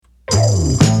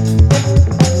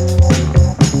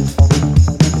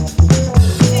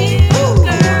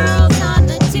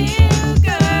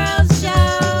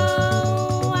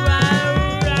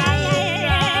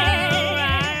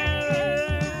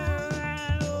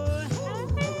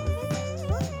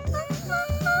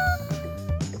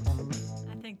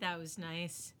was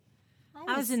nice.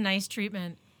 That was a nice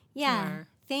treatment. Yeah,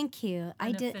 thank you.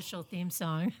 Unofficial theme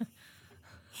song.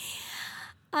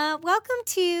 Welcome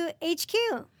to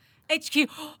HQ. HQ.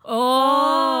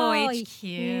 Oh, HQ.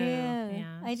 Yeah.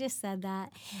 I just said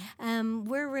that.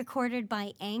 We're recorded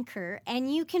by Anchor,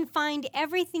 and you can find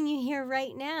everything you hear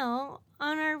right now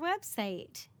on our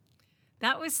website.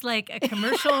 That was like a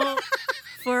commercial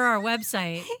for our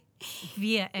website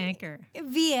via Anchor.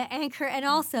 Via Anchor, and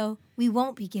also, we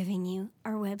won't be giving you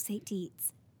our website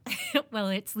deets. Well,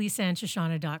 it's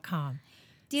lisaandshoshana.com.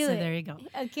 So there you go.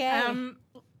 Okay.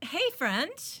 Hey,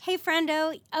 friend. Hey,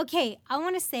 friendo. Okay, I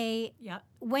want to say, Yeah.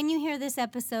 when you hear this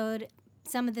episode,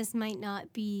 some of this might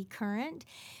not be current,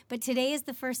 but today is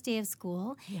the first day of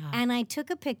school, and I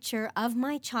took a picture of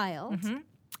my child,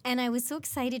 and I was so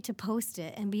excited to post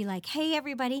it and be like, hey,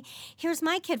 everybody, here's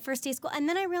my kid, first day of school. And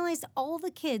then I realized all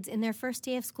the kids in their first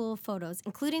day of school photos,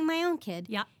 including my own kid,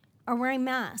 are wearing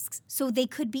masks. So they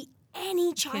could be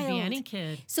any child. Could be any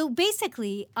kid. So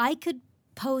basically, I could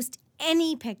post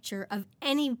any picture of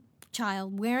any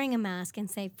child wearing a mask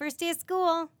and say, first day of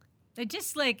school. I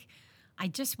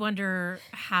just wonder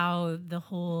how the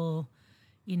whole,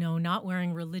 not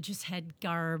wearing religious head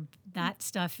garb, that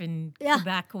stuff in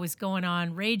Quebec was going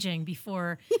on, raging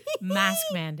before mask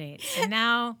mandates. And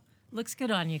now, looks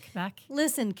good on you, Quebec.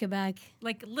 Listen, Quebec.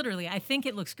 Like, literally, I think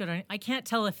it looks good on you. I can't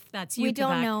tell if that's you, We Quebec,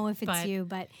 don't know if it's you,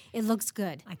 but it looks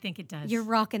good. I think it does. You're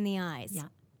rocking the eyes. Yeah.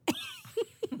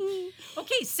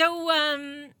 Okay, so,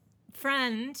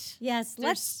 friend. Yes,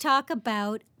 let's talk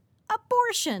about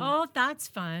abortion. Oh, that's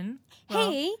fun.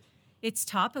 Well, hey. It's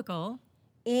topical.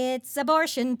 It's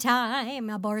abortion time,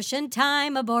 abortion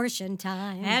time, abortion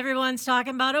time. Everyone's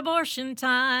talking about abortion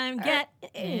time. Get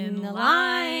in the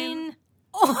line.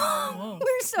 Oh,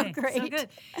 we're so great. So good.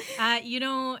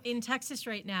 In Texas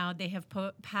right now, they have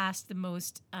passed the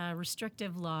most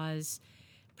restrictive laws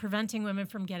preventing women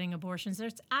from getting abortions.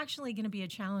 There's actually going to be a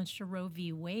challenge to Roe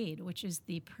v. Wade, which is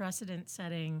the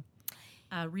precedent-setting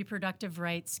reproductive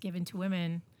rights given to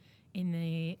women in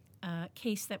the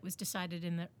case that was decided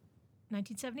in the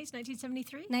 1970s,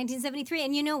 1973? 1973.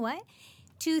 And you know what?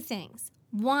 Two things.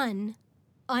 One,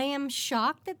 I am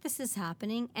shocked that this is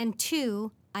happening. And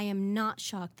two, I am not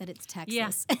shocked that it's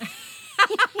Texas. Yeah.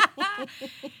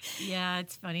 Yeah,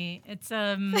 it's funny. It's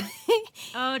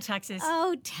Texas.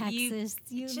 Oh, Texas.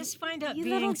 You just find out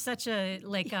being such a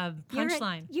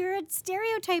punchline. You're a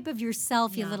stereotype of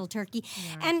yourself, you little turkey.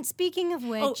 Yeah. And speaking of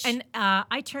which...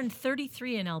 I turned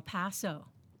 33 in El Paso.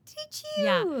 Did you?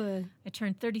 Yeah. I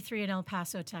turned 33 in El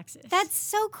Paso, Texas. That's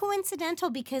so coincidental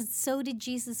because so did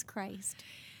Jesus Christ.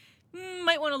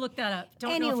 Might want to look that up.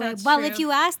 Don't know if that's true. If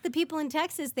you ask the people in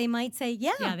Texas, they might say,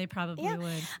 yeah. Yeah, they probably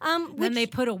would. Then they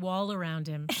put a wall around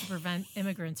him to prevent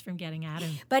immigrants from getting at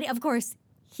him. But, of course,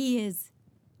 he is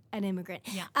an immigrant.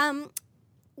 Yeah.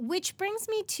 Which brings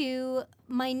me to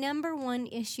my number one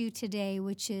issue today,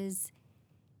 which is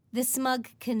the smug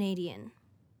Canadian.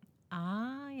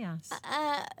 Ah, yes.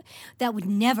 That would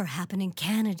never happen in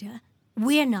Canada.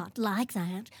 We're not like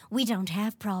that. We don't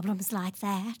have problems like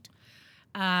that.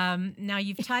 Now,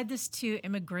 you've tied this to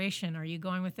immigration. Are you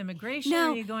going with immigration? No,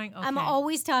 or are you going? Okay. I'm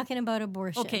always talking about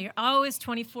abortion. Okay, you're always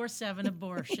 24/7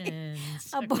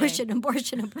 abortions.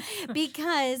 Abortion.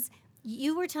 Because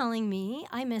you were telling me,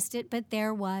 I missed it, but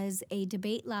there was a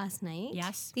debate last night.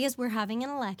 Yes. Because we're having an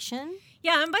election.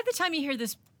 Yeah, and by the time you hear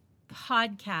this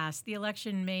podcast, the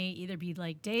election may either be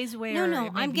like days away or No,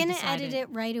 it may I'm be going to decided. edit it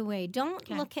right away. Don't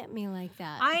look at me like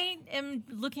that. I am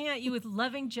looking at you with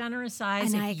loving, generous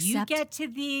eyes. And if you get to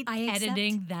the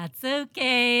editing, that's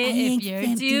okay. If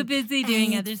you're too busy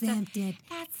doing other stuff,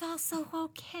 that's also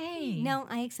okay. No,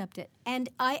 I accept it. And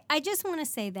I just want to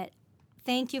say that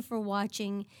thank you for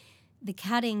watching the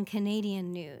cutting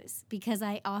Canadian news because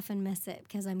I often miss it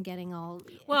because I'm getting all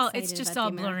it's just all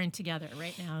blurring together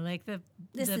right now. Like the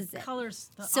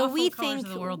colors, the awful colors of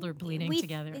the world are bleeding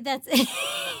together.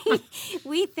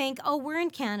 We think, we're in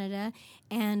Canada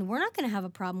and we're not going to have a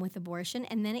problem with abortion.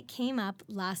 And then it came up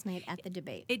last night at the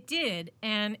debate. It did.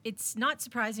 And it's not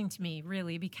surprising to me,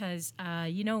 really, because,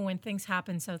 when things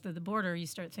happen south of the border, you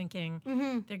start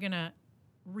thinking they're going to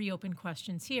reopen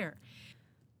questions here.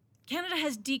 Canada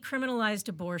has decriminalized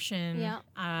abortion.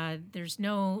 Yeah. There's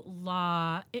no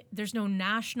law. There's no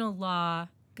national law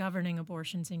governing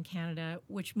abortions in Canada,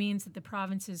 which means that the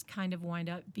provinces kind of wind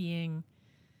up being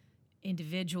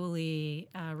individually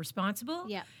responsible.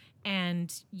 Yeah.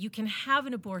 And you can have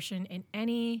an abortion in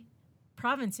any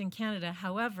province in Canada.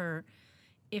 However,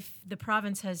 if the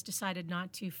province has decided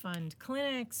not to fund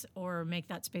clinics or make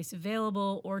that space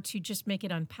available or to just make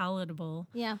it unpalatable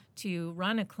to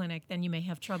run a clinic, then you may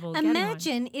have trouble getting one.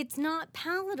 Imagine it's not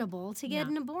palatable to get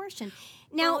an abortion.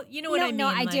 Now, well, you know what I mean? No,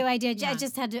 I do. Yeah. I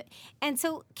just had to. And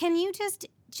so can you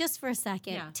just for a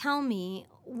second, tell me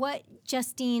what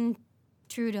Justin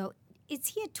Trudeau, is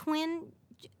he a twin?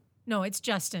 No, it's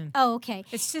Justin. Oh, okay.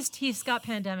 It's just he's got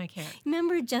pandemic hair.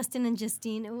 Remember Justin and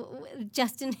Justine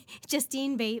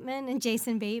Bateman and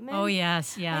Jason Bateman? Oh,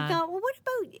 yes, yeah. I thought, well, what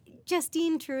about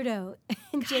Justine Trudeau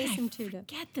and Jason Trudeau?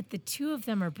 Forget that the two of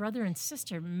them are brother and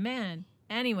sister. Man.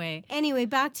 Anyway,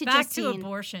 back to Justine. Back to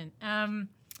abortion.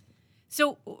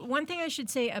 So one thing I should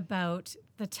say about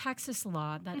the Texas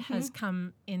law that has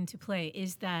come into play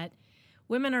is that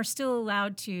women are still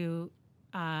allowed to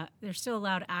they're still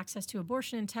allowed access to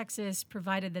abortion in Texas,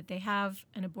 provided that they have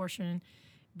an abortion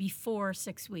before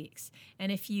 6 weeks.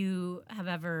 And if you have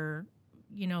ever,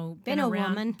 been a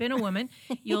woman,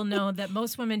 you'll know that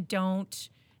most women don't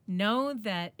know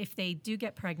that if they do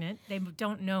get pregnant, they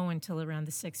don't know until around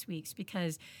the 6 weeks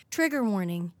because... Trigger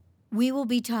warning. We will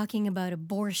be talking about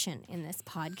abortion in this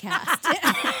podcast.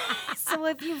 So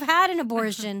if you've had an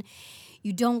abortion,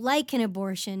 you don't like an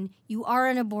abortion, you are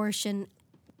an abortion...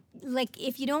 Like,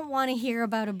 if you don't want to hear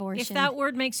about abortion... If that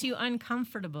word makes you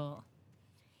uncomfortable.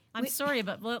 I'm sorry,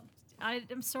 but... Well,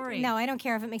 I'm sorry. No, I don't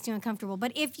care if it makes you uncomfortable.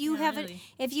 But if you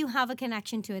if you have a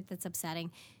connection to it that's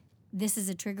upsetting, this is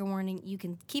a trigger warning. You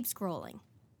can keep scrolling.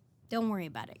 Don't worry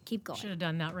about it. Keep going. Should have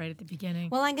done that right at the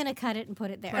beginning. Well, I'm going to cut it and put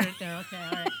it there. Put it there, okay,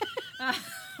 all right.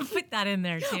 Put that in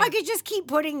there, too. I could just keep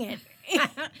putting it.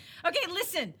 Okay,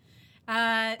 listen.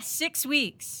 6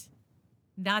 weeks.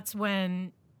 That's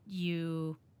when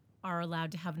you... are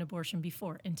allowed to have an abortion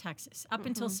before in Texas, up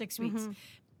until 6 weeks.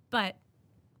 But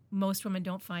most women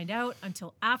don't find out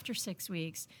until after 6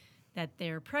 weeks that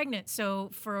they're pregnant.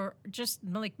 So for just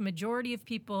like majority of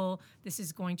people, this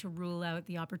is going to rule out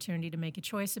the opportunity to make a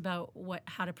choice about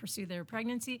how to pursue their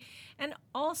pregnancy. And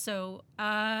also,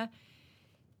 most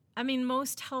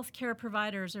healthcare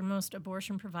providers or most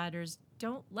abortion providers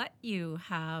don't let you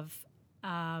have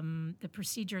the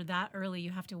procedure that early.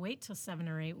 You have to wait till 7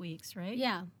 or 8 weeks, right?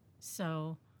 Yeah.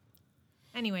 So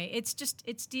anyway, it's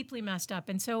deeply messed up.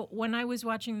 And so when I was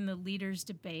watching the leaders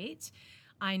debate,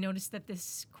 I noticed that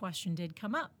this question did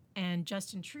come up. And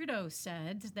Justin Trudeau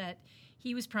said that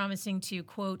he was promising to,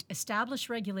 quote, establish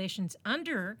regulations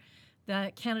under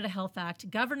the Canada Health Act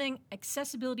governing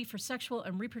accessibility for sexual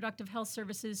and reproductive health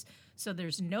services, so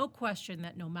there's no question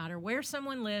that no matter where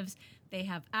someone lives, they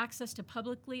have access to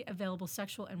publicly available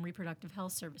sexual and reproductive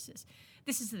health services.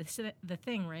 This is the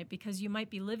thing, right? Because you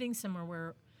might be living somewhere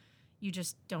where you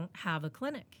just don't have a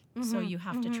clinic, so you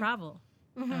have to travel.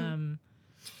 And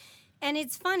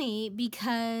it's funny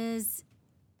because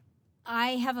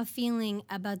I have a feeling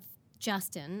about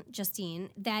Justine,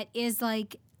 that is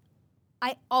like,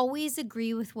 I always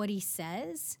agree with what he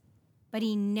says, but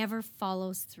he never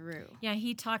follows through. Yeah,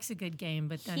 he talks a good game,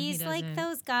 but then he doesn't. He's like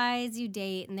those guys you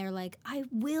date, and they're like, I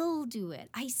will do it.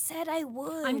 I said I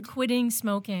would. I'm quitting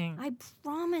smoking. I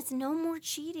promise no more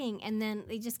cheating. And then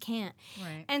they just can't.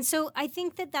 Right. And so I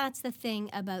think that that's the thing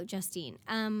about Justine.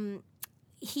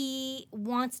 He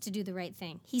wants to do the right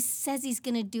thing. He says he's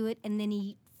going to do it, and then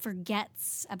he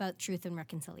forgets about Truth and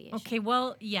Reconciliation. Okay,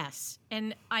 well, yes.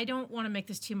 And I don't want to make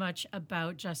this too much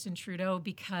about Justin Trudeau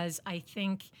because I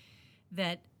think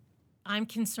that I'm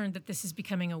concerned that this is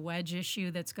becoming a wedge issue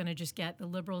that's going to just get the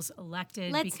Liberals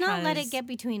elected. Let's not let it get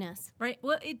between us. Right.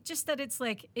 Well,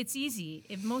 it's easy.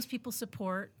 If most people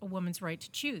support a woman's right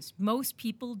to choose. Most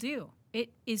people do.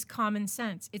 It is common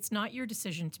sense. It's not your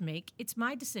decision to make. It's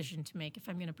my decision to make if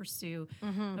I'm going to pursue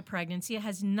a pregnancy. It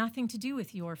has nothing to do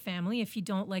with your family. If you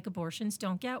don't like abortions,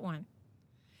 don't get one.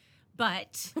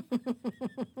 But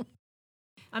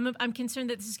I'm concerned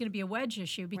that this is going to be a wedge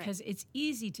issue because it's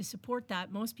easy to support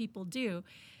that. Most people do.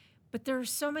 But there are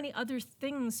so many other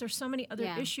things. There's so many other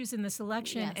issues in this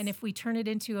election. Yes. And if we turn it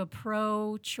into a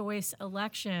pro-choice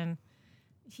election,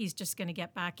 he's just going to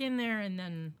get back in there, and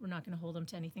then we're not going to hold him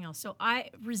to anything else. So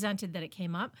I resented that it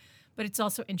came up, but it's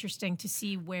also interesting to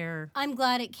see where... I'm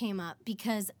glad it came up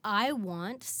because I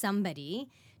want somebody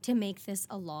to make this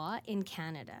a law in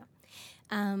Canada.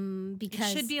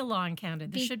 Because it should be a law in Canada.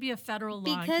 There should be a federal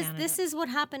law in Canada. Because this is what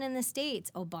happened in the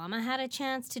States. Obama had a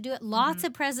chance to do it. Lots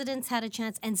of presidents had a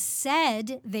chance and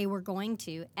said they were going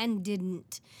to and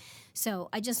didn't. So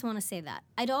I just want to say that.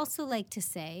 I'd also like to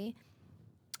say...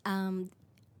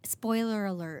 spoiler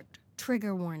alert,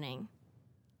 trigger warning.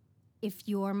 If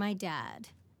you're my dad.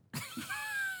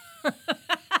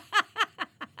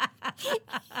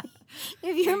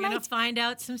 If you're going to find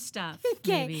out some stuff,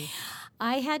 maybe.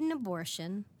 I had an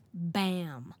abortion.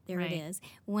 Bam. There Right. it is.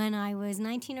 When I was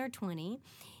 19 or 20,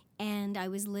 and I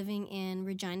was living in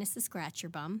Regina,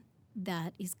 Saskatchewan.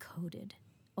 That is coded.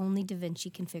 Only Da Vinci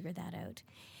can figure that out.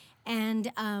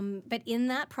 And but in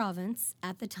that province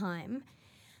at the time,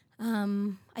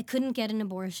 I couldn't get an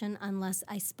abortion unless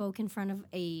I spoke in front of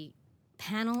a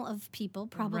panel of people,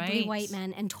 probably Right. white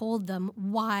men, and told them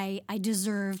why I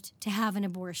deserved to have an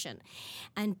abortion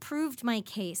and proved my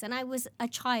case. And I was a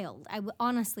child.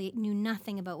 Honestly knew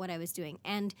nothing about what I was doing.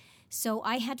 And so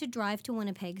I had to drive to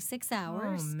Winnipeg 6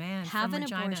 hours, man, have from an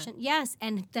Regina. abortion. Yes,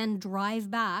 and then drive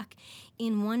back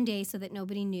in one day so that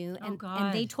nobody knew. And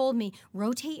they God. told me,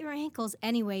 rotate your ankles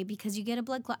anyway because you get a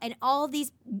blood clot. And all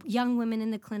these young women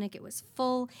in the clinic, it was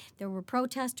full. There were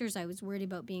protesters. I was worried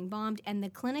about being bombed. And the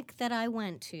clinic that I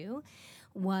went to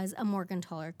was a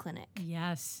Morgentaler clinic.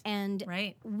 Yes. And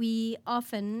Right. we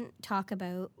often talk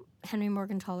about Henry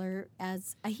Morgentaler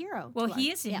as a hero. Well, to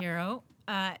he us. is a Yeah. hero.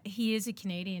 He is a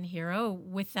Canadian hero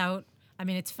without, I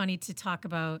mean, it's funny to talk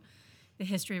about the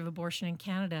history of abortion in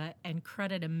Canada and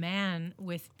credit a man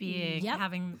with being, Yep.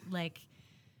 having like,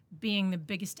 being the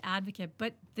biggest advocate.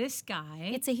 But this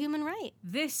guy, It's a human right.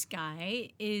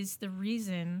 is the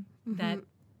reason Mm-hmm. that,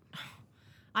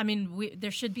 I mean,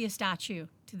 there should be a statue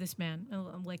to this man.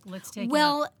 Like, let's take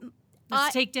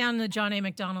let's take down the John A.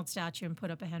 Macdonald statue and put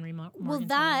up a Henry Morgentaler. Well,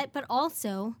 that, but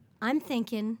also, I'm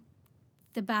thinking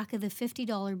the back of the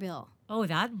 $50 bill. Oh,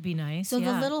 that would be nice. So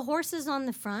yeah. the little horses on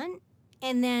the front,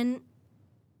 and then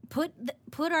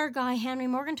put our guy Henry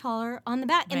Morgentaler on the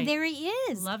back, Right. and there he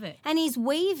is. Love it. And he's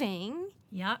waving,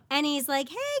 Yeah. and he's like,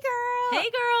 "Hey, girl." Hey,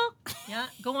 girl. Yeah,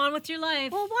 go on with your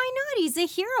life. Well, why not? He's a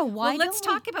hero. Why? Well, let's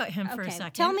don't we- talk about him for a Okay,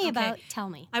 second. Tell me Okay. Tell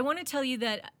me. I want to tell you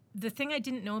that the thing I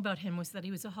didn't know about him was that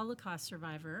he was a Holocaust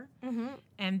survivor,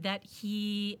 and that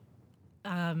he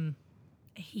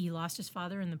lost his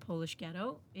father in the Polish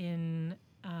ghetto in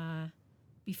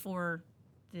before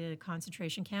the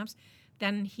concentration camps.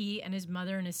 Then he and his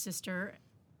mother and his sister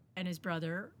and his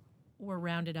brother were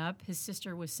rounded up. His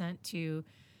sister was sent to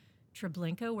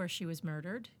Treblinka, where she was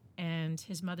murdered, and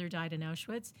his mother died in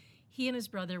Auschwitz. He and his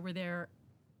brother were there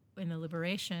in the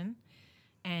liberation,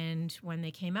 and when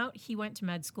they came out, he went to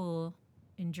med school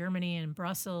in Germany and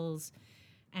Brussels,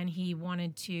 and he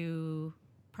wanted to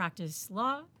practice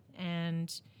law,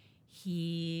 and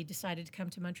he decided to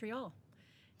come to Montreal.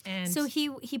 And So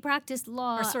he practiced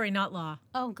law. or sorry, not law.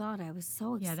 Oh God, I was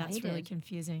so excited. Yeah, that's really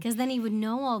confusing. Because then he would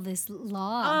know all this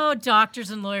law. Oh, doctors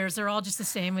and lawyers, they're all just the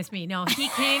same with me. No, he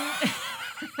came.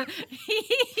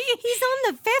 He's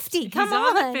on the 50. Come He's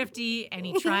on the 50, and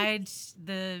he tried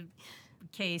the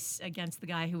case against the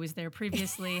guy who was there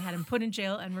previously, had him put in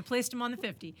jail, and replaced him on the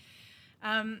 50.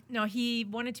 No, he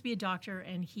wanted to be a doctor,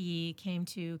 and he came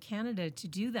to Canada to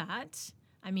do that.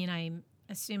 I mean, I'm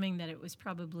assuming that it was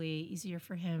probably easier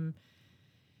for him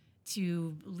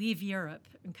to leave Europe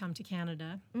and come to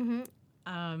Canada.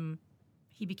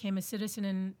 He became a citizen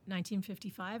in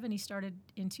 1955, and he started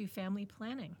into family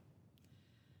planning.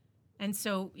 And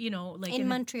so, you know, like in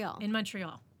Montreal. In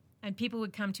Montreal. And people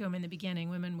would come to him in the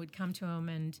beginning. Women would come to him,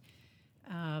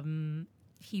 and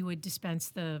he would dispense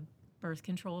the birth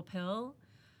control pill.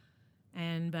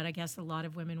 But I guess a lot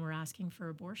of women were asking for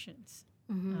abortions,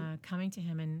 coming to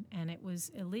him, and it was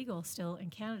illegal still in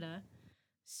Canada.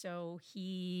 So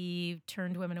he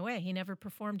turned women away. He never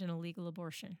performed an illegal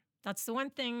abortion. That's the one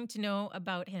thing to know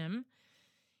about him.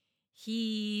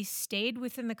 He stayed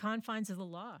within the confines of the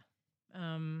law. I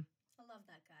love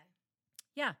that guy.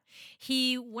 Yeah.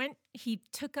 He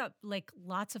took up like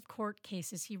lots of court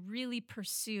cases. He really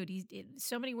pursued.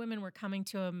 So many women were coming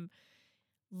to him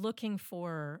looking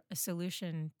for a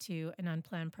solution to an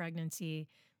unplanned pregnancy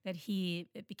that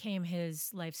it became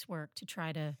his life's work to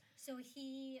try to. So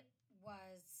he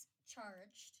was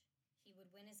charged. He would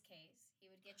win his case. He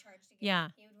would get charged again. Yeah.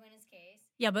 He would win his case.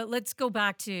 Yeah, but let's go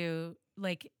back to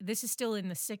like, this is still in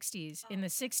the 60s. In the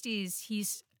 60s,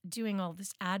 he's doing all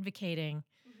this advocating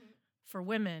for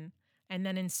women. And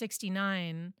then in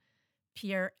 69,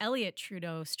 Pierre Elliott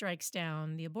Trudeau strikes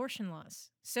down the abortion laws.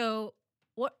 So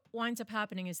what winds up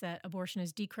happening is that abortion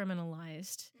is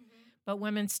decriminalized, but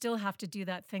women still have to do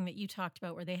that thing that you talked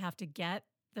about where they have to get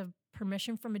the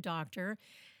permission from a doctor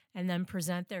and then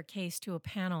present their case to a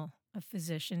panel of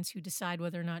physicians who decide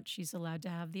whether or not she's allowed to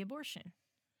have the abortion.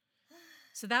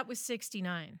 So that was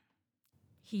 69.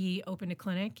 He opened a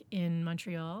clinic in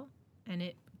Montreal,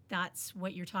 and that's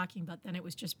what you're talking about. Then it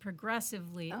was just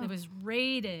progressively, it was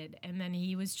raided, and then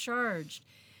he was charged,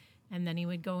 and then he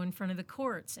would go in front of the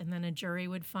courts, and then a jury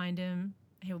would find him,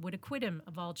 he would acquit him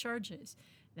of all charges.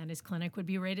 Then his clinic would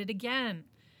be raided again.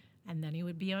 And then he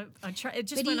would be on trial. It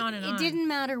just went on and on. It didn't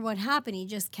matter what happened. He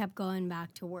just kept going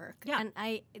back to work. Yeah.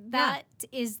 And that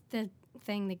is the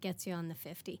thing that gets you on the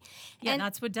 50. Yeah, and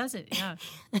that's what does it. Yeah.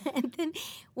 And then,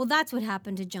 well, that's what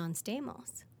happened to John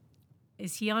Stamos.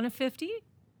 Is he on a 50?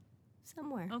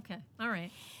 Somewhere. Okay. All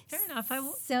right. Fair enough.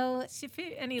 So see if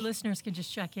any listeners can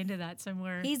just check into that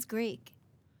somewhere. He's Greek.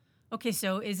 Okay,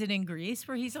 so is it in Greece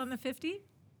where he's on the 50?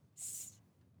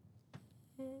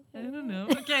 I don't know.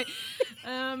 Okay.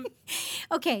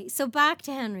 Okay, so back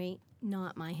to Henry.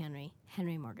 Not my Henry.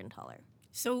 Henry Morgentaler.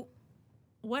 So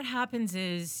what happens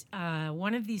is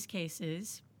one of these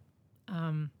cases,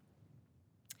 the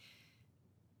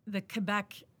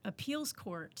Quebec Appeals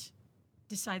Court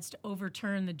decides to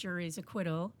overturn the jury's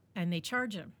acquittal, and they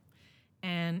charge him.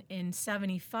 And in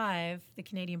 75, the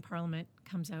Canadian Parliament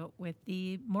comes out with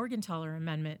the Morgentaler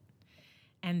Amendment,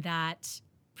 and that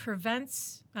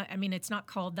prevents, I mean, it's not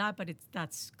called that, but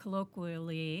that's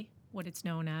colloquially what it's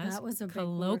known as. That was a big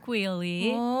colloquially.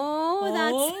 word. Oh,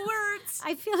 that's words.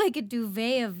 I feel like a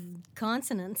duvet of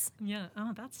consonants. Yeah.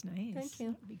 Oh, that's nice. Thank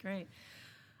you. That'd be great.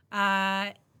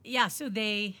 So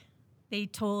they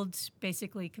told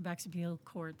basically Quebec's appeal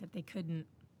court that they couldn't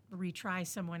retry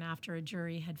someone after a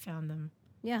jury had found them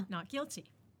not guilty.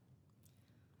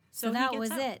 So that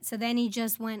was it. So then he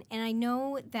just went, and I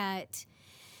know that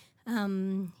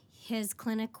his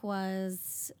clinic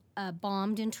was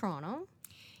bombed in Toronto.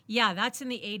 Yeah, that's in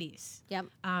the 80s. Yep.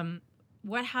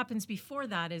 What happens before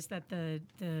that is that the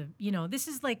this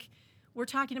is like, we're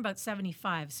talking about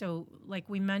 75. So like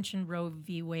we mentioned Roe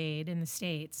v. Wade in the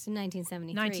States.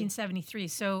 1973.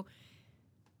 So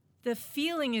the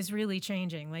feeling is really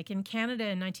changing. Like in Canada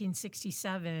in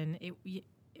 1967, it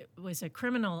was a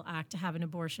criminal act to have an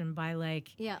abortion. By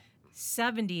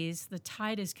 70s, the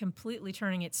tide is completely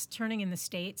turning. It's turning in the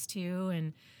States too.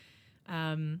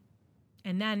 And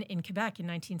then in Quebec in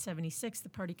 1976, the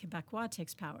Parti Québécois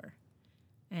takes power.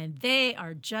 And they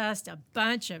are just a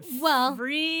bunch of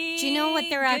free. Do you know what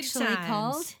they're actually times.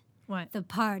 called? What? The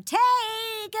Parti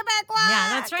Québécois. Yeah,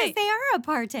 that's right. Because they are a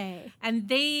party. And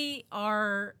they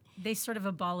sort of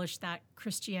abolished that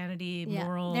Christianity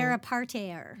moral. They're a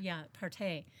partier. Yeah,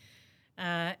 party.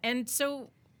 And so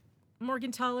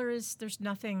Morgentaler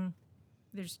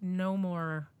there's no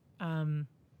more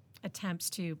attempts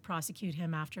to prosecute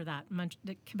him after that.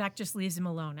 Quebec just leaves him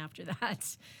alone after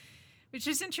that. Which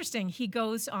is interesting. He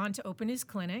goes on to open his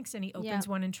clinics, and he opens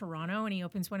one in Toronto, and he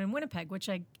opens one in Winnipeg, which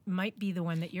might be the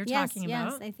one that you're talking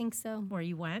about. Yes, I think so. Where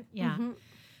you went, yeah. Mm-hmm.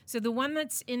 So the one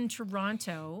that's in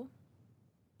Toronto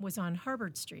was on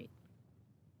Harvard Street,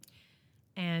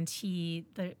 and he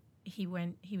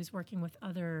was working with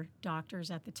other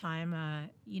doctors at the time.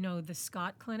 The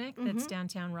Scott Clinic that's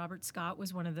downtown. Robert Scott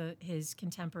was one of his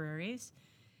contemporaries,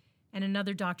 and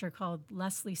another doctor called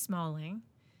Leslie Smalling,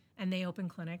 and they opened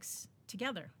clinics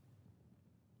together,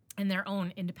 and their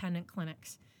own independent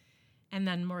clinics. And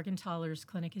then Morgentaler's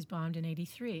clinic is bombed in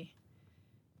 83.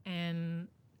 And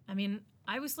I mean,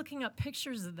 I was looking up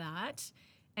pictures of that,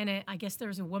 and I guess there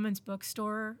was a woman's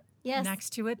bookstore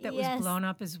next to it that was blown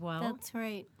up as well. That's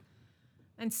right.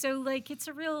 And so, it's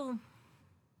a real,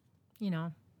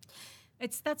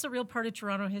 that's a real part of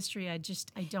Toronto history. I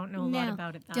don't know a lot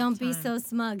about it. Don't be so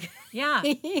smug. Yeah.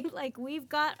 We've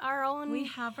got our own. We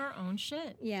have our own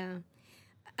shit. Yeah.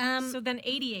 So then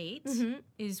 88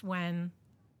 is when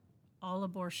all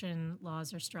abortion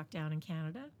laws are struck down in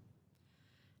Canada.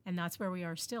 And that's where we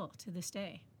are still to this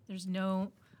day.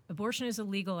 Abortion is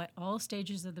illegal at all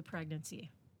stages of the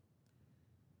pregnancy.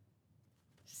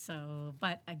 So,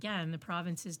 but again, the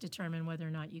provinces determine whether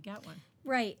or not you get one.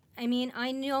 Right. I mean,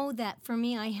 I know that for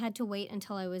me, I had to wait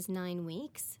until I was 9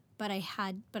 weeks, but I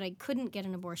couldn't get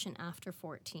an abortion after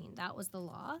 14. That was the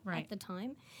law at the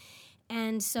time.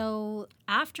 And so...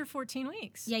 After 14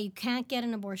 weeks? Yeah, you can't get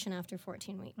an abortion after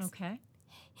 14 weeks. Okay.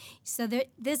 So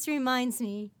this reminds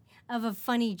me of a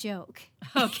funny joke.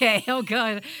 Okay. Oh,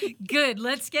 good. Good.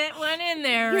 Let's get one in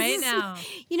there now.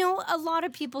 A lot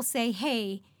of people say,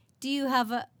 hey... Do you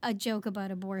have a joke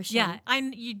about abortion? Yeah,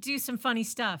 you do some funny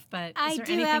stuff, but is there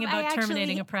anything about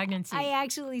terminating a pregnancy? I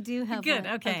actually do have Good,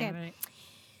 one. Okay. Right.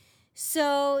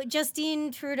 So Justin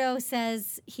Trudeau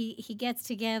says he gets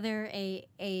together a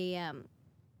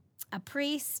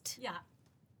priest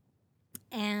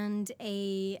and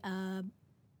a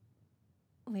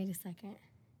wait a second.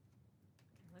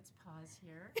 Let's pause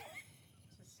here.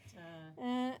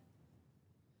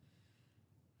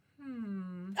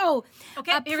 Oh,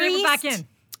 okay. A priest, priest, back in.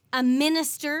 A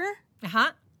minister,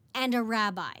 Uh-huh. and a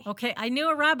rabbi. Okay, I knew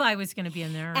a rabbi was going to be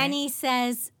in there. Right? And he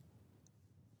says,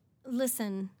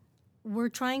 listen, we're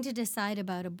trying to decide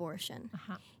about abortion.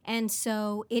 Uh-huh. And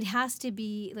so it has to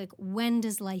be like, when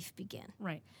does life begin?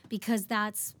 Right. Because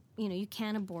that's, you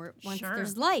can't abort once Sure.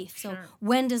 there's life. So Sure.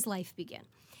 when does life begin?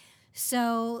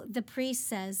 So the priest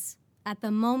says, at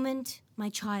the moment, my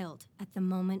child, at the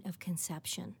moment of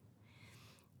conception.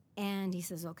 And he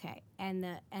says, okay. And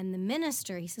the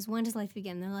minister, he says, when does life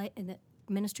begin? And the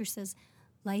minister says,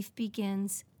 life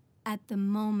begins at the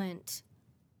moment,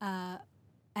 at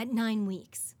 9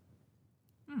 weeks.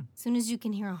 As soon as you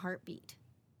can hear a heartbeat.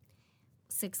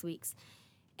 6 weeks.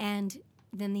 And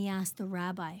then they ask the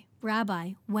Rabbi,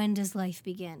 when does life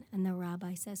begin? And the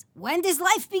rabbi says, when does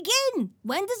life begin?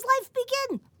 When does life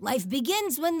begin? Life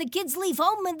begins when the kids leave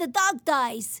home and the dog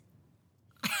dies.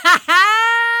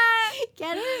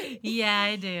 Get it? Yeah,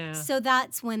 I do. So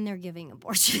that's when they're giving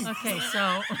abortions. Okay,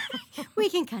 so. We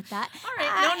can cut that. All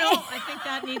right. No, I think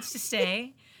that needs to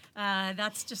stay.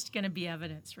 That's just going to be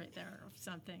evidence right there of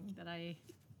something that I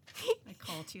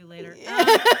call to later.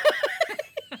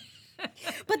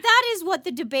 But that is what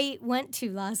the debate went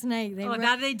to last night.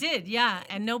 That they did, yeah.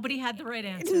 And nobody had the right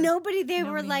answer. They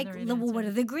were like, well, what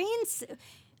are the Greens?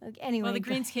 Anyway. Well, the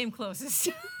Greens came closest.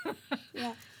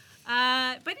 Yeah.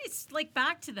 But it's like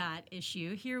back to that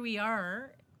issue. Here we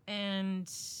are, and,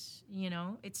 it's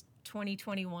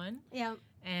 2021. Yeah.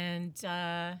 And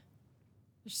there's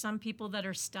some people that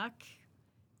are stuck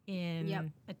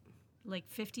in, like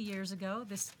 50 years ago.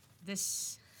 This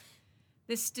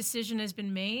decision has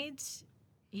been made,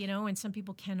 and some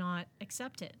people cannot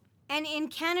accept it. And in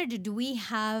Canada, do we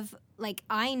have, like,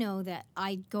 I know that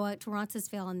I'd go out to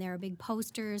Roncesvalles and there are big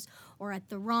posters, or at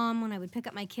the ROM when I would pick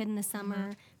up my kid in the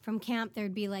summer from camp,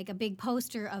 there'd be like a big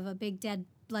poster of a big dead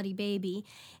bloody baby,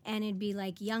 and it'd be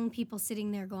like young people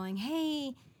sitting there going,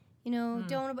 hey,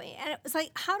 don't, and it's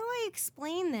like, how do I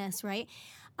explain this, right?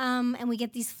 And we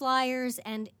get these flyers,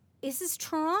 and this is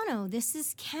Toronto, this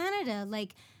is Canada,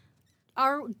 like,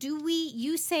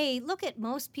 you say, look at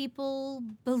most people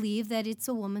believe that it's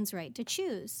a woman's right to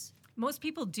choose. Most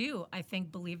people do, I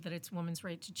think, believe that it's a woman's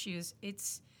right to choose.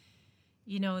 It's,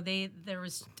 there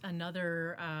was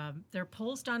another, there are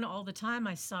polls done all the time.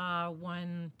 I saw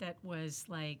one that was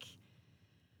like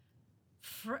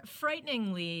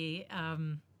frighteningly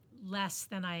less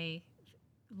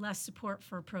support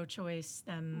for pro-choice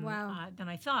than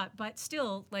I thought, but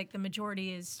still, like, the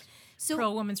majority is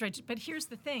pro-woman's rights. But here's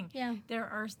the thing: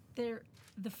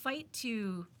 the fight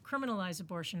to criminalize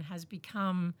abortion has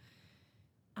become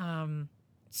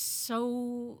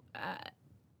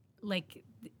like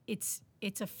it's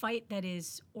a fight that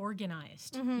is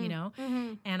organized,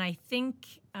 and I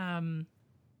think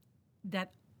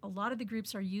that a lot of the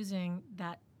groups are using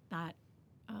that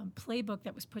playbook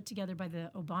that was put together by the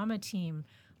Obama team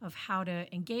of how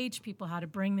to engage people, how to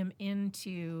bring them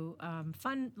into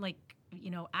fun,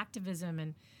 activism,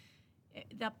 and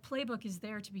that playbook is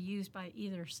there to be used by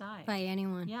either side. By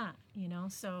anyone. Yeah,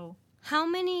 so. How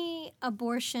many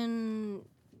abortion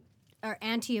or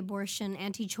anti-abortion,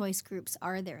 anti-choice groups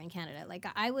are there in Canada? Like,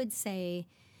 I would say,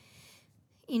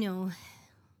 10,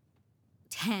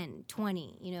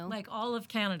 20, Like all of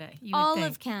Canada, you would think. All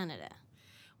of Canada.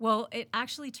 Well, it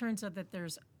actually turns out that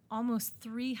there's almost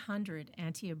 300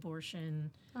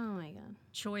 anti-abortion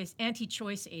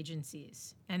anti-choice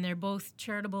agencies, and they're both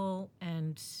charitable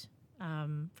and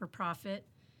for profit.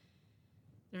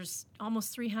 There's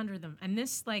almost 300 of them, and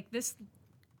this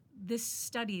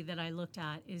study that I looked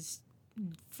at is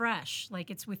fresh,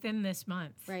 like it's within this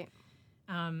month, right?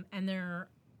 And there are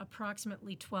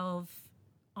approximately 12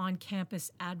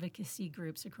 on-campus advocacy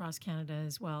groups across Canada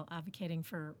as well, advocating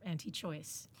for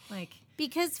anti-choice.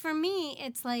 Because for me,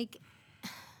 it's like,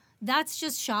 that's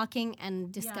just shocking and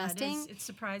disgusting. Yeah, it's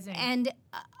surprising. And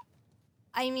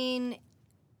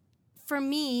for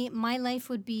me, my life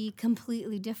would be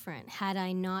completely different had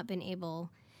I not been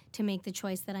able to make the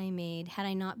choice that I made, had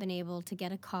I not been able to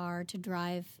get a car to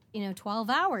drive, 12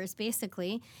 hours,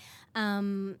 basically.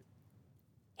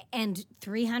 And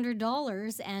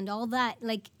 $300 and all that.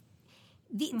 Like,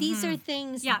 these are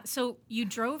things. Yeah, so you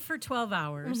drove for 12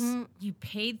 hours. You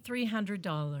paid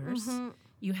 $300.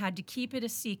 You had to keep it a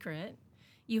secret.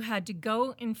 You had to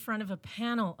go in front of a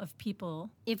panel of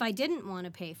people. If I didn't want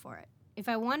to pay for it. If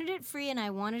I wanted it free and I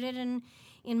wanted it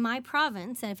in my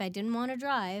province, and if I didn't want to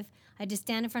drive, I had to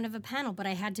stand in front of a panel. But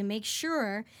I had to make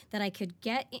sure that I could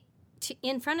get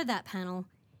in front of that panel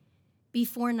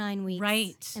before 9 weeks.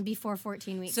 Right. And before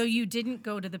 14 weeks. So you didn't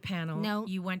go to the panel. No.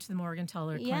 You went to the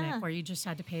Morgentaler Clinic where you just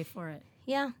had to pay for it.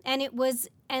 Yeah. And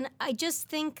I just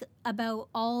think about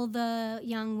all the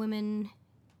young women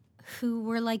who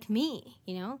were like me,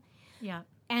 Yeah.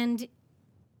 And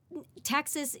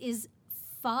Texas is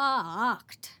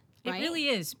fucked. right? It really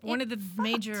is. One of the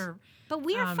major... But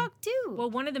we are fucked too. Well,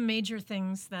 one of the major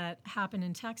things that happened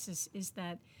in Texas is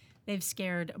that they've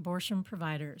scared abortion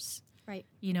providers. Right.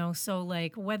 You know, so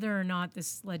like whether or not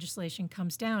this legislation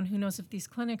comes down, who knows if these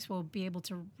clinics will be able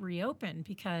to reopen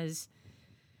because,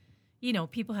 you know,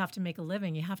 people have to make a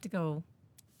living. You have to go,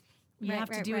 you have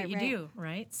to do what you do,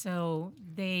 right? So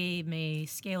they may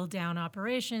scale down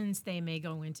operations. They may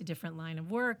go into different line of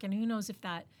work. And who knows if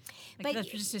that, like that's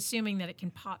just assuming that it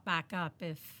can pop back up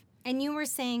if. And you were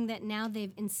saying that now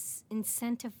they've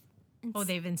incentivized. Oh,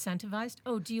 they've incentivized?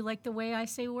 Oh, do you like the way I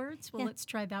say words? Well, let's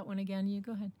try that one again. You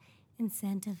go ahead.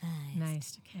 Incentivized.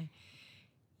 Nice. Okay.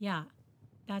 Yeah,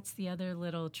 that's the other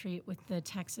little treat with the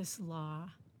Texas law.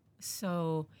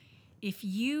 So if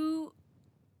you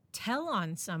tell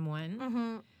on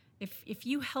someone, if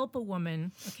you help a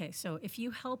woman, okay, so if you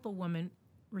help a woman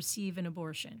receive an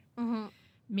abortion,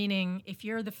 meaning if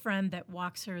you're the friend that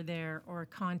walks her there or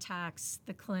contacts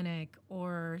the clinic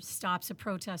or stops a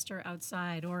protester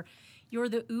outside, or you're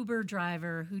the Uber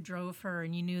driver who drove her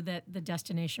and you knew that the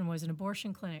destination was an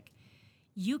abortion clinic,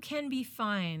 you can be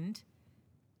fined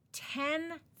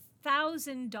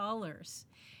 $10,000,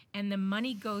 and the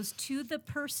money goes to the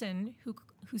person who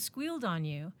squealed on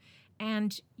you,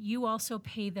 and you also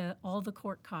pay all the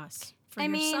court costs for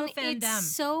yourself and them.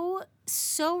 It's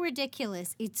so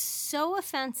ridiculous. It's so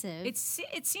offensive. It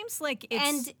seems like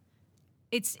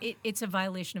it's a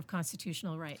violation of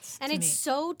constitutional rights. And it's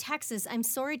so Texas. I'm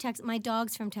sorry, Texas. My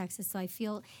dog's from Texas, so I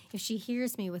feel if she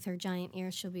hears me with her giant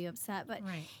ears, she'll be upset. But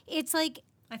it's like,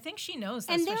 I think she knows.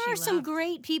 That's and there are some left.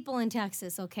 great people in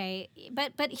Texas, okay?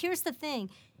 But here's the thing.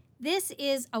 This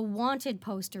is a wanted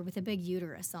poster with a big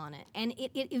uterus on it. And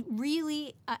it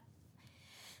really...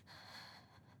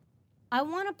 I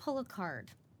want to pull a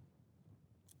card.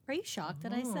 Are you shocked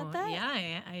that I said that?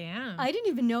 Yeah, I am. I didn't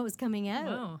even know it was coming out.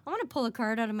 Whoa. I want to pull a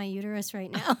card out of my uterus right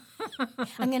now.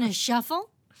 I'm going to shuffle.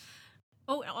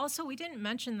 Oh, also, we didn't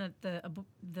mention that the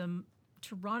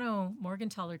Toronto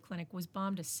Morgentaler Clinic was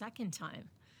bombed a second time.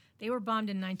 They were bombed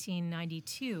in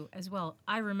 1992 as well.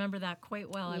 I remember that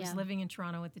quite well. I was living in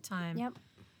Toronto at the time. Yep.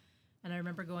 And I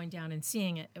remember going down and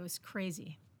seeing it. It was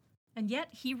crazy. And yet,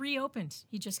 he reopened.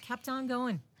 He just kept on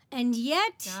going. And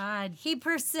yet, God. he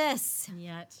persists. And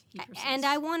yet, he persists. And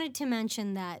I wanted to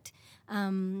mention that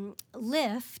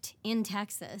Lyft in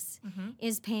Texas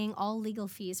is paying all legal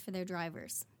fees for their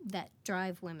drivers that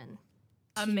drive women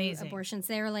to abortions.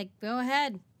 They were like, go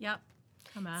ahead. Yep.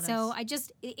 Come at us. So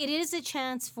it is a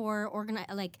chance for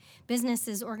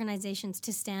businesses, organizations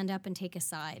to stand up and take a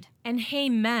side. And hey,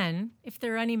 men, if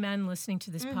there are any men listening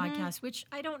to this podcast, which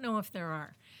I don't know if there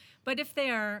are, but if they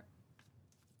are,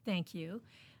 thank you.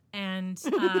 And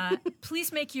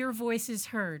please make your voices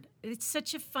heard. It's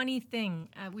such a funny thing.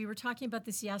 We were talking about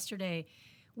this yesterday.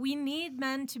 We need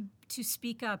men to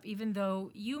speak up, even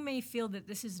though you may feel that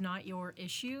this is not your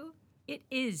issue. It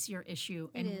is your issue.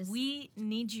 We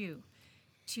need you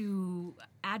to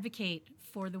advocate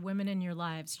for the women in your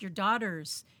lives, your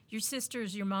daughters, your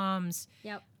sisters, your moms.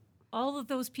 Yep. All of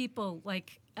those people,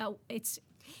 it's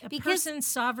a person's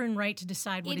sovereign right to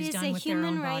decide what he's done with their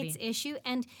own body. It is a human rights issue,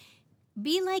 and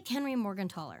be like Henry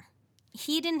Morgentaler.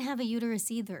 He didn't have a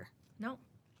uterus either. No.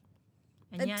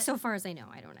 And yet, so far as I know,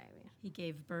 I don't know. He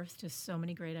gave birth to so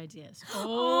many great ideas.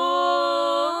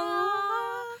 Oh!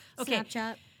 Okay.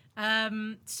 Snapchat.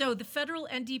 So the federal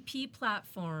NDP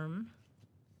platform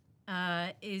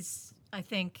is, I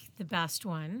think, the best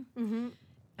one.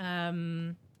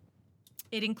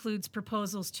 It includes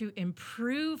proposals to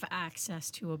improve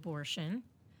access to abortion.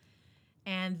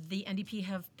 And the NDP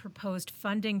have proposed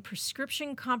funding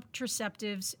prescription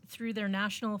contraceptives through their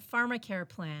national pharmacare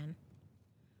plan.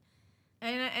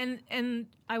 And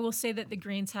I will say that the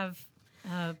Greens have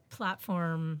a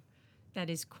platform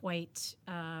that is quite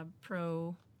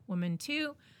pro-woman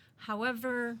too.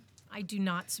 However, I do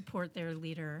not support their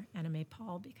leader, Anna May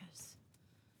Paul, because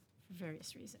for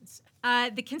various reasons.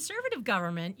 The Conservative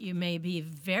government, you may be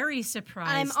very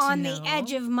surprised I'm on the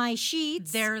edge of my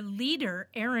sheets. Their leader,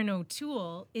 Aaron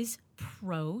O'Toole, is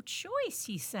pro-choice,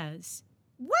 he says.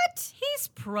 What? He's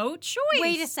pro-choice.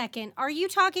 Wait a second. Are you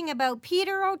talking about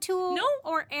Peter O'Toole? No.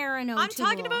 Or Aaron O'Toole? I'm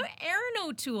talking about Aaron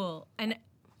O'Toole. And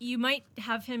you might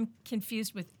have him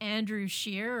confused with Andrew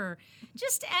Scheer or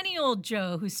just any old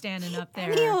Joe who's standing up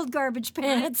there. Any old garbage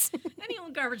pants. Any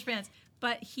old garbage pants.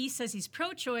 But he says he's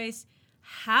pro-choice.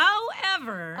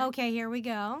 However... Okay, here we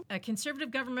go. A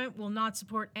conservative government will not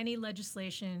support any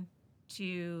legislation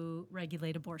to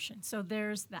regulate abortion. So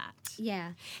there's that.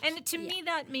 Yeah. And to me,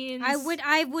 that means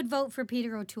I would vote for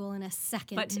Peter O'Toole in a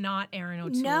second. but not Aaron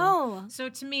O'Toole. No. So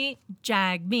to me,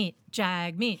 jag meat,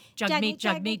 jug meat, jug meat,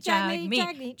 jug meat,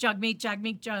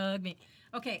 jug meat.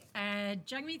 Okay,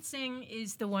 Jagmeet Singh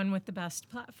is the one with the best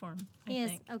platform, I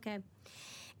think. Okay.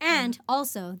 And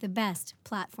also the best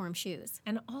platform shoes.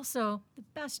 And also the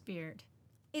best beard.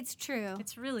 It's true.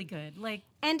 It's really good.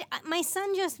 And my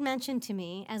son just mentioned to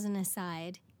me, as an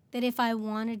aside, that if I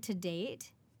wanted to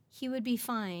date, he would be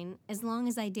fine as long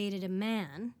as I dated a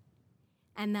man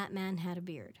and that man had a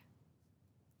beard.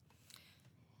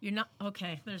 You're not...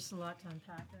 Okay, there's a lot to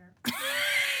unpack there.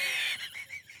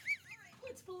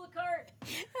 Let's pull a card.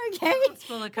 Okay. Let's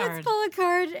pull a card. Let's pull a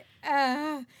card.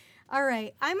 All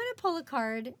right. I'm going to pull a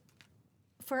card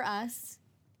for us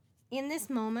in this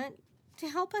moment to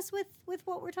help us with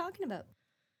what we're talking about.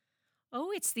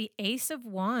 Oh, it's the Ace of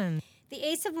Wands. The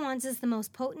Ace of Wands is the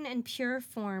most potent and pure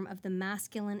form of the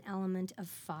masculine element of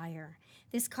fire.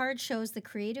 This card shows the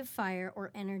creative fire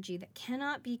or energy that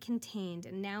cannot be contained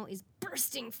and now is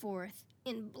bursting forth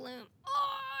in bloom.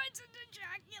 Oh, it's an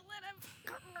ejaculative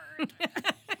card.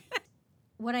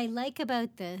 What I like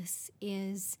about this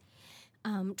is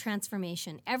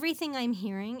transformation. Everything I'm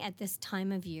hearing at this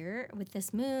time of year with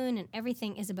this moon and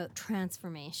everything is about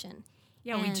transformation.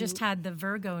 Yeah, we just had the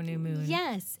Virgo new moon.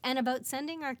 Yes, and about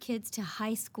sending our kids to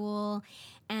high school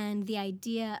and the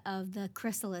idea of the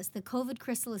chrysalis. The COVID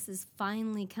chrysalis is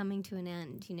finally coming to an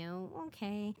end,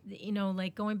 Okay.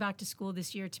 Going back to school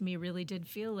this year to me really did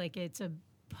feel like it's a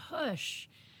push.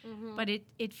 Mm-hmm. But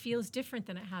it feels different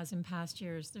than it has in past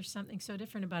years. There's something so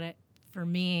different about it. For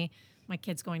me, my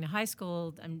kids going to high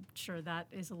school, I'm sure that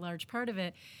is a large part of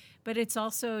it. But it's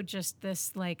also just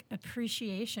this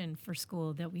appreciation for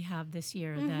school that we have this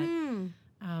year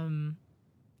that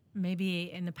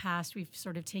maybe in the past we've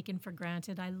sort of taken for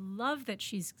granted. I love that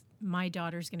my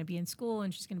daughter's going to be in school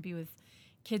and she's going to be with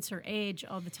kids her age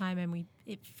all the time. And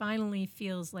it finally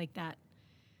feels like that,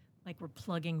 like we're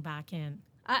plugging back in.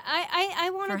 I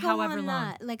want to go on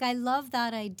that. I love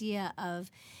that idea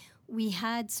of we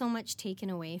had so much taken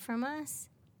away from us,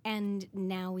 and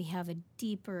now we have a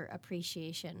deeper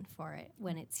appreciation for it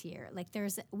when it's here.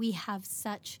 We have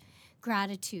such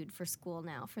gratitude for school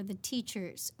now, for the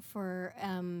teachers, for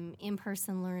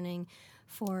in-person learning,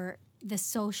 for the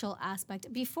social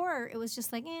aspect. Before, it was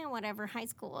just whatever, high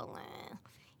school,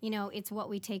 it's what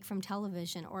we take from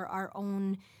television or our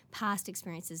own past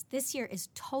experiences. This year is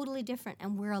totally different,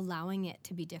 and we're allowing it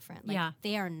to be different.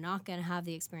 They are not going to have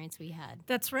the experience we had.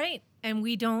 That's right. And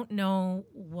we don't know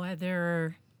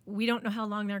how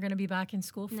long they're going to be back in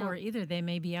school for either. They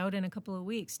may be out in a couple of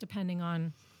weeks, depending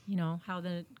on, how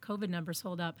the COVID numbers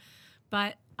hold up.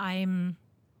 But I'm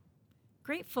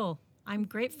grateful.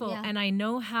 Yeah. And I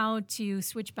know how to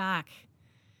switch back.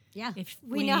 Yeah, if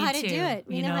we know how to do it.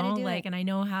 We know how to do it. And I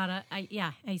know how to.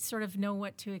 I sort of know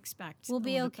what to expect. We'll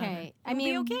be okay. We'll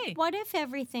be okay. What if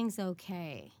everything's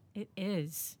okay? It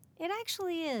is. It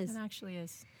actually is. It actually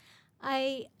is.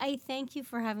 I thank you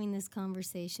for having this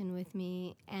conversation with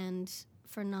me and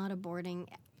for not aborting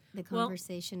the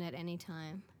conversation at any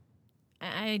time.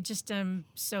 I just am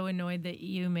so annoyed that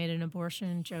you made an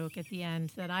abortion joke at the end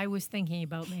that I was thinking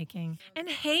about making. And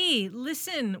hey,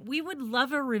 listen, we would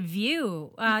love a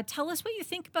review. Tell us what you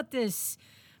think about this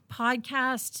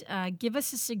podcast. Give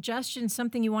us a suggestion,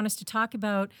 something you want us to talk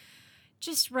about.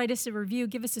 Just write us a review,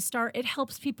 give us a star. It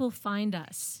helps people find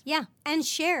us. Yeah, and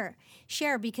share.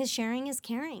 Share, because sharing is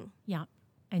caring. Yeah,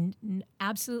 and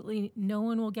absolutely no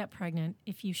one will get pregnant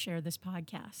if you share this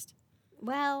podcast.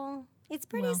 Well... It's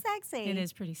pretty sexy. It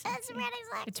is pretty sexy. It's really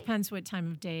sexy. It depends what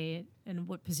time of day and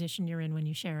what position you're in when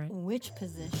you share it. Which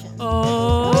position?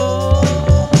 Oh!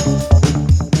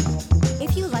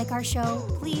 If you like our show,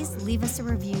 please leave us a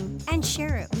review and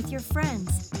share it with your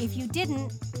friends. If you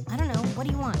didn't, I don't know, what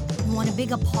do you want? You want a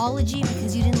big apology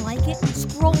because you didn't like it?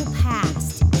 Scroll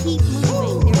past. Keep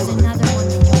moving. There's another one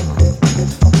that you